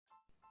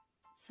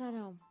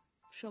سلام،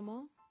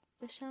 شما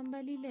به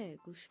شنبلیله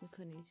گوش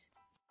میکنید.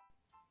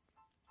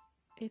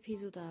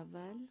 اپیزود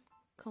اول،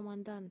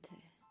 کاماندانته.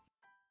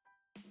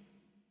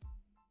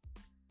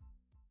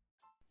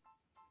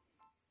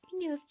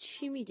 این یارو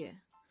چی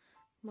میگه؟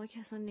 ما که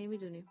اصلا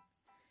نمیدونیم.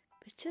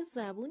 به چه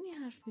زبونی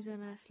حرف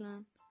میزنه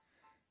اصلا؟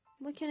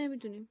 ما که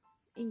نمیدونیم.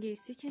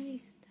 انگلیسی که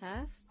نیست،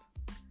 هست؟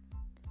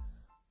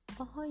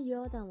 آها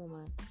یادم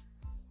اومد.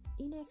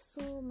 این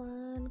عکسو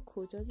من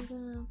کجا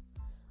دیدم؟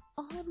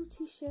 آها رو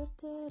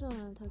تیشرت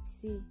راننده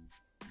تاکسی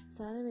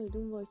سر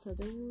میدون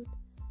وایساده بود.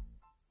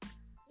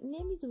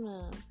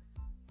 نمیدونم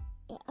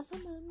اصلا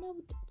معلوم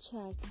نبود چه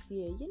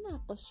عکسیه. یه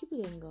نقاشی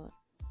بود انگار.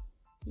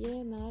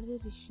 یه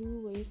مرد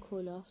ریشو با یه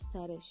کلاه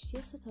سرش،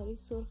 یه ستاره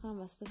سرخ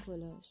هم وسط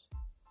کلاهش.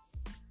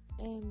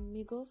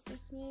 میگفت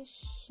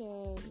اسمش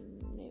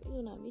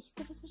نمیدونم، یکی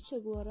گفت اسمش چه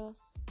گوارا.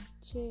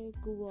 چه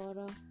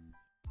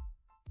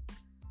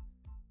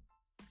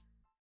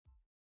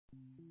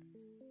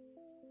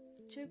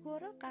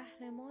گوارا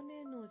قهرمان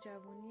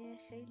نوجوانی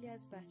خیلی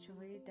از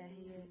بچه‌های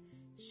دهه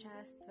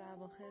 60 و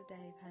اواخر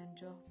دهه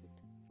 50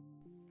 بود.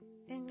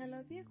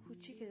 انقلابی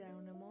کوچیک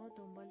درون ما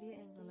دنبال یه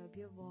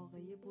انقلابی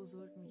واقعی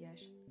بزرگ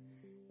میگشت.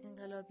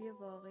 انقلابی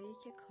واقعی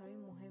که کاری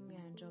مهمی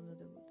انجام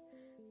داده بود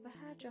و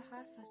هر جا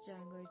حرف از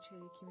جنگ‌های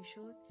چریکی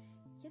میشد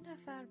یه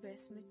نفر به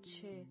اسم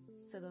چه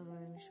صدا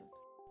زده میشد.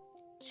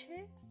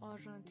 چه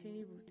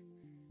آرژانتینی بود،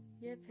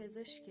 یه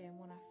پزشک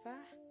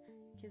مرفه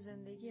که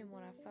زندگی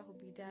مرفه و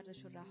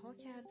بی‌دردش رو رها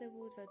کرده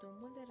بود و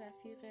دنبال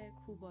رفیق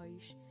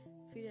کوباییش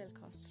فیدل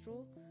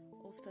کاسترو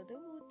افتاده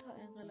بود تا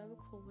انقلاب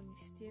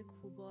کمونیستی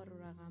کوبا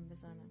رو رقم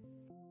بزنن.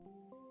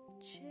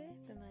 چه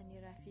به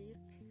معنی رفیق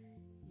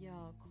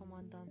یا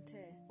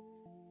کماندانته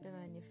به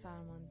معنی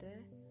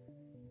فرمانده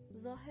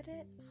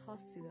ظاهر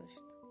خاصی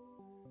داشت.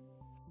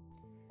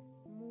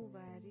 مو و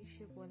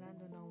ریش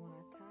بلند و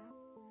نامرتب،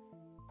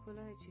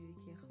 کلاه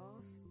چریکی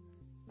خاص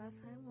و از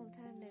همه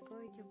مهمتر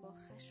نگاهی که با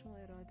خشم و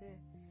اراده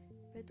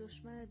به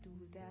دشمن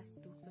دوردست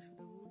دوخته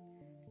شده بود،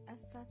 از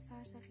 100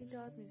 فرسخی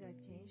داد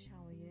میزد که این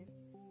شمایل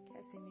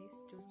کسی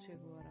نیست جز چه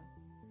گوارا.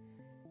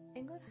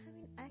 انگار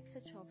همین عکس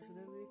چاپ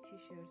شده روی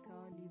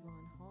تیشرت‌ها،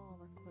 لیوان‌ها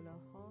و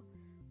کلاه‌ها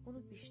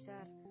اونو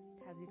بیشتر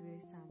تبدیل به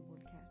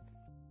سمبل کرد.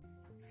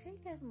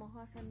 خیلی از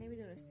ماها اصلا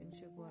نمیدونستیم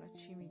چه گوارا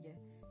چی میگه،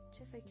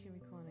 چه فکری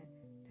میکنه،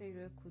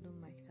 پیرو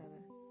کدوم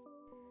مکتبه.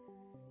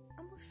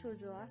 اما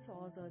شجاعت و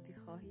آزادی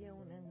خواهی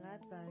اون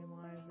انقدر برای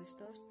ما ارزش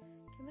داشت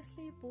که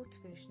مثل یه بت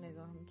بهش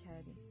نگاه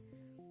میکردیم.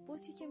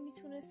 بتی که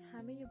میتونست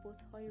همه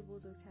بت‌های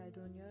بزرگتر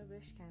دنیا رو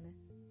بشکنه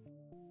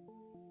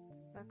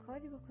و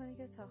کاری بکنه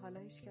که تا حالا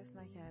هیچ کس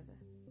نکرده.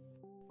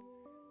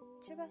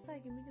 چه بسا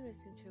اگه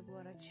میدونستیم چه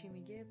گوارا چی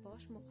میگه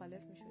باش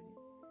مخالف میشدیم.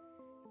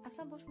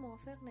 اصلا باش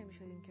موافق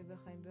نمیشدیم که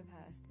بخوایم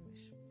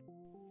بپرستیمش.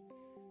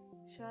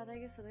 شاید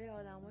اگه صدای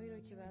آدمایی رو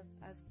که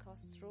از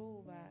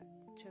کاسترو و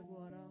چه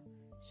گوارا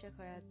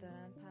شکایت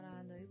دارن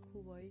پناهنده‌های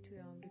کوبایی توی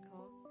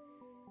آمریکا،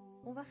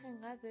 اون وقت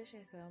انقدر بهش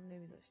احترام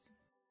نمیذاشتیم.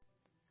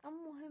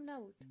 اما مهم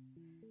نبود.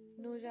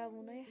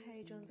 نوجوانای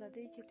هیجان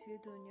زده‌ای که توی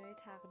دنیای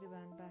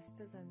تقریباً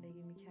بسته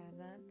زندگی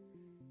میکردن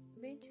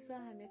به این چیزا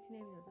اهمیتی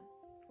نمیدادن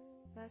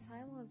و از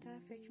همه مهمتر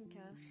فکر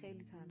میکردن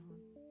خیلی تنها.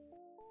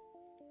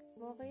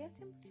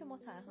 واقعیت این بود که ما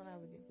تنها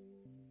نبودیم.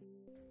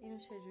 اینو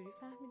چجوری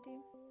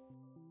فهمیدیم؟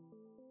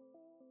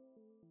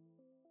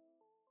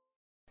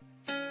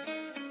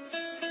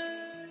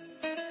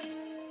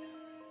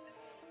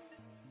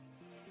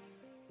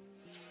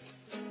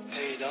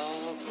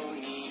 پیدا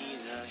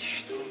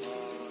کنیدش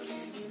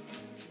دوباره،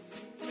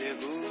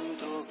 بگو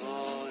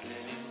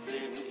دوباره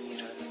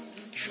بمیرم،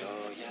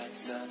 شاید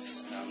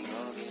دستم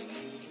را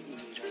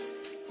بگیرم.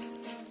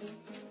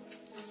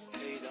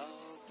 پیدا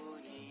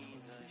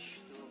کنیدش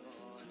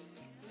دوباره،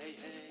 هی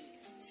هی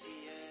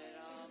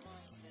سیرا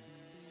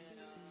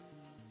ماسترا،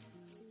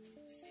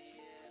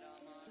 سیرا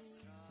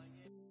ماسترا.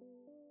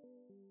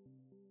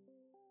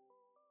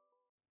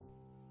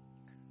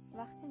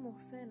 وقتی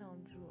محسن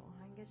نامجو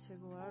آهنگ چه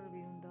گوارا رو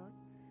بیرون داد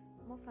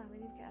ما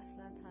فهمیدیم که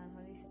اصلا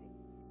تنها نیستیم.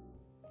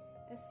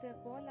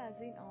 استقبال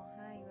از این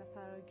آهنگ و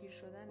فراگیر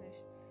شدنش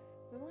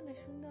به ما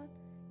نشون داد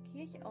که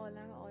یک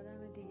عالم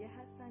آدم دیگه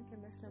هستن که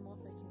مثل ما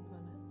فکر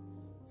میکنن،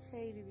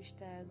 خیلی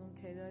بیشتر از اون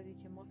تعدادی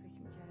که ما فکر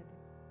میکردیم.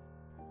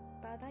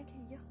 بعدن که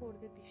یه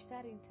خورده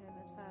بیشتر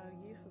اینترنت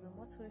فراگیر شد و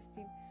ما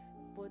تونستیم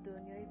با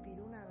دنیای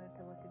بیرون هم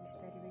ارتباط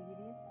بیشتری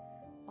بگیریم،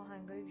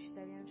 آهنگای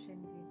بیشتری هم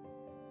شنیدیم.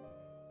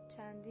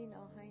 چندین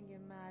آهنگ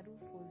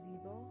معروف و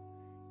زیبا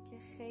که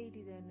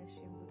خیلی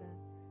دلنشین بودن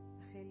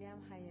و خیلی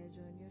هم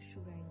هیجانی و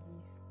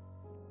شورانگیز.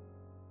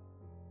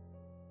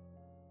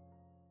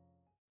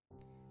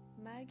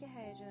 مرگ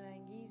هیجان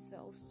انگیز و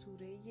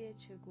اسطوره‌ای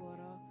چه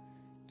گوارا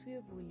توی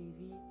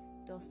بولیوی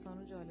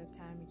داستانو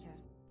جالب‌تر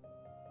می‌کرد.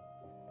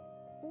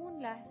 اون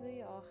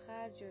لحظه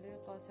آخر جلوی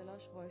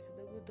قاتلاش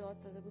وایساده بود، داد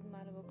زده بود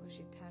منو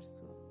بکشید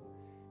ترسو،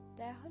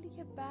 در حالی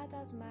که بعد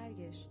از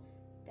مرگش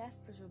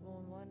دستشو به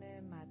عنوان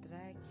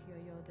مدرک یا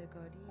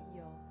یادگاری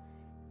یا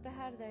به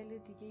هر دلیل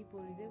دیگه‌ای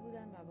بریده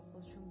بودن و به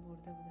خودشون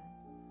برده بودن.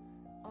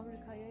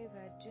 آمریکایی‌های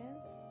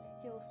بدجنس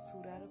یه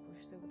اسطوره رو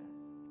کشته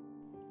بودن.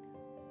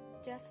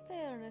 جسد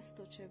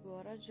ارنستو چه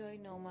گوارا جای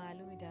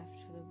نامعلومی دفن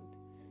شده بود،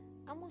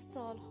 اما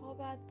سالها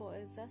بعد با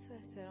عزت و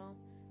احترام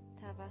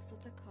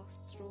توسط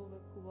کاسترو به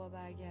کوبا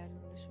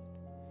برگردونده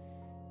شد.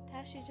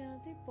 تشییع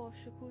جنازه با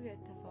شکوه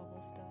اتفاق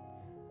افتاد.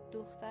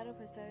 دختر و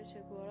پسر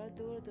چه گوارا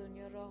دور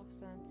دنیا راه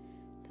افتادن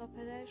تا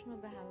پدرشون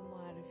رو به همه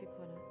معرفی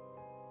کنن.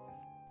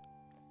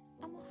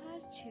 اما هر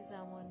چی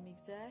زمان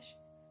میگذشت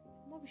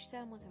ما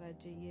بیشتر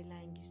متوجه یه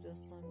لنگی تو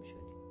داستان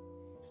میشدیم.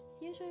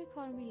 یه جای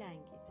کار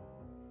میلنگید.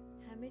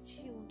 همه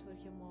چی اونطور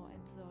که ما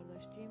انتظار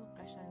داشتیم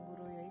قشنگ و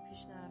رویایی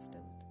پیش نرفته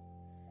بود.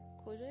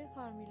 کجای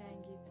کار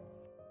میلنگید؟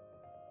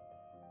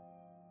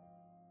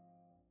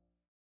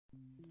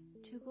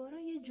 چه گوارا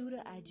یه جور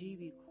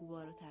عجیبی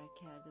کوبا رو ترک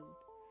کرده بود.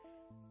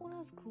 اون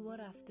از کوبا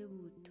رفته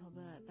بود تا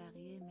به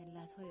بقیه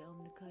ملت‌های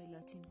آمریکای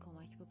لاتین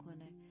کمک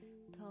بکنه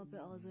تا به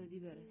آزادی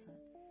برسن،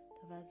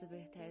 تا وضع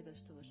بهتری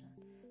داشته باشن،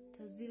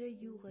 تا زیر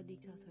یوغ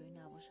دیکتاتوری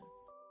نباشن.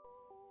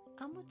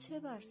 اما چه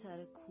بر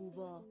سر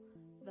کوبا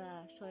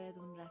و شاید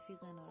اون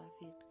رفیق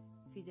نارفیق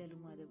فیدل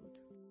اومده بود؟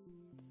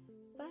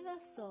 بعد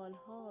از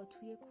سالها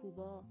توی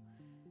کوبا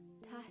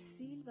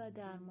تحصیل و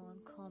درمان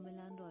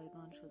کاملا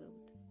رایگان شده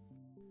بود.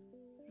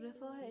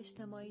 رفاه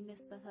اجتماعی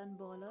نسبتاً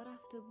بالا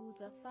رفته بود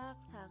و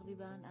فقر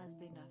تقریباً از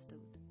بین رفته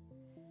بود.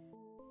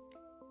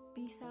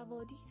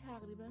 بیسوادی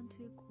تقریباً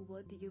توی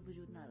کوبا دیگه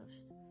وجود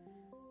نداشت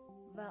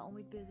و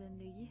امید به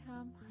زندگی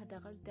هم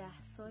حداقل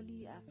 10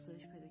 سالی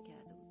افزایش پیدا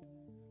کرده بود.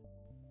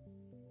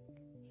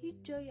 هیچ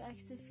جای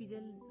عکس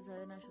فیدل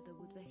زده نشده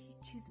بود و هیچ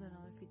چیز به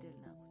نام فیدل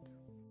نبود.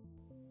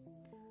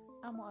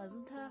 اما از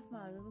اون طرف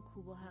مردم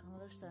کوبا حق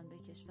نداشتن به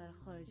کشور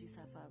خارجی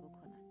سفر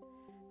بکنن.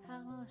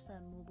 حق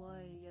نداشتن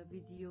موبایل یا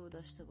ویدیو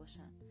داشته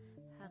باشن.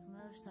 حق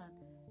نداشتن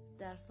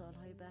در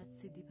سالهای بعد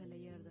CD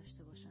پلیر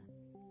داشته باشن.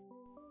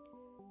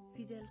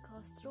 فیدل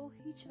کاسترو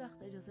هیچ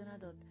وقت اجازه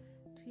نداد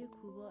توی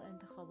کوبا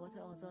انتخابات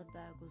آزاد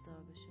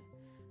برگزار بشه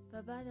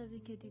و بعد از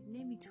اینکه دید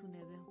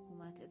نمیتونه به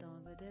حکومت ادامه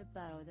بده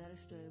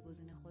برادرش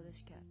جایگزین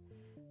خودش کرد.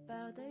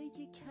 برادری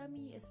که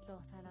کمی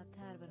اصلاح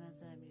طلبتر به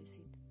نظر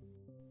میرسید.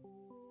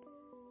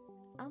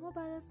 اما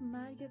بعد از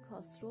مرگ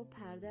کاسترو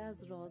پرده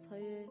از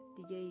رازهای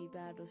دیگه‌ای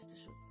برداشته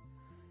شد.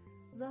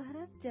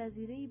 ظاهراً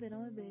جزیره‌ای به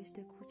نام بهشت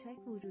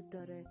کوچک وجود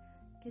داره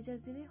که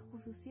جزیره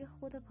خصوصی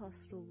خود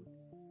کاسترو بود.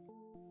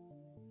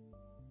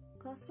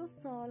 کاسترو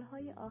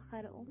سالهای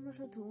آخر عمرش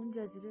رو تو اون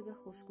جزیره به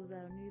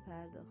خوشگذرانی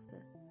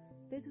پرداخته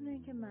بدون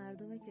اینکه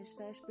مردم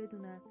کشورش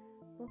بدونن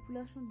با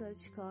پولاشون داره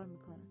چی کار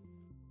میکنه.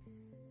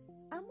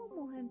 اما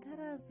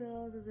مهمتر از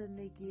راز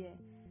زندگی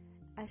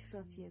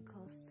اشرافی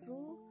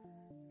کاسترو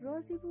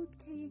رازی بود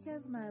که یکی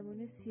از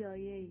مامورین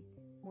CIA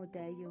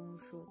مدعی اون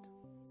شد.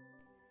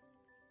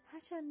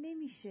 هرچند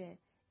نمیشه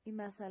این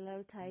مسئله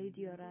رو تایید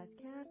یا رد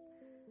کرد،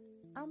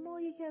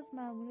 اما یکی از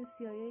مامورین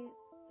CIA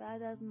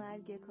بعد از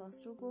مرگ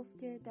کاسترو گفت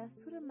که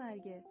دستور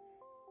مرگ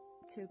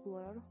چه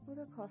گوارا رو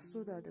خود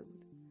کاسترو داده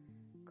بود.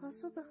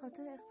 کاسترو به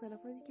خاطر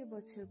اختلافاتی که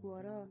با چه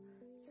گوارا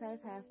سر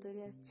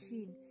طرفداری از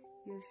چین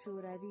یا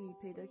شوروی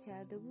پیدا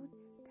کرده بود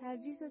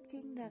ترجیح داد که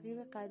این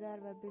رقیب قدر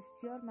و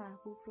بسیار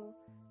محبوب رو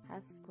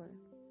حذف کنه.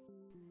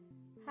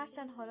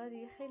 هرچند حالا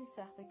دیگه خیلی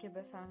سخته که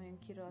بفهمیم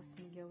کی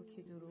راست میگه و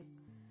کی دروغ،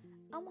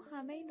 اما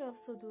همه این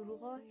راست و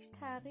دروغا هیچ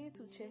تغییری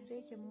تو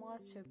چهره‌ای که ما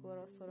از چه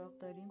گوارا سراغ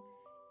داریم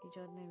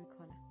ایجاد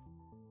نمیکنه.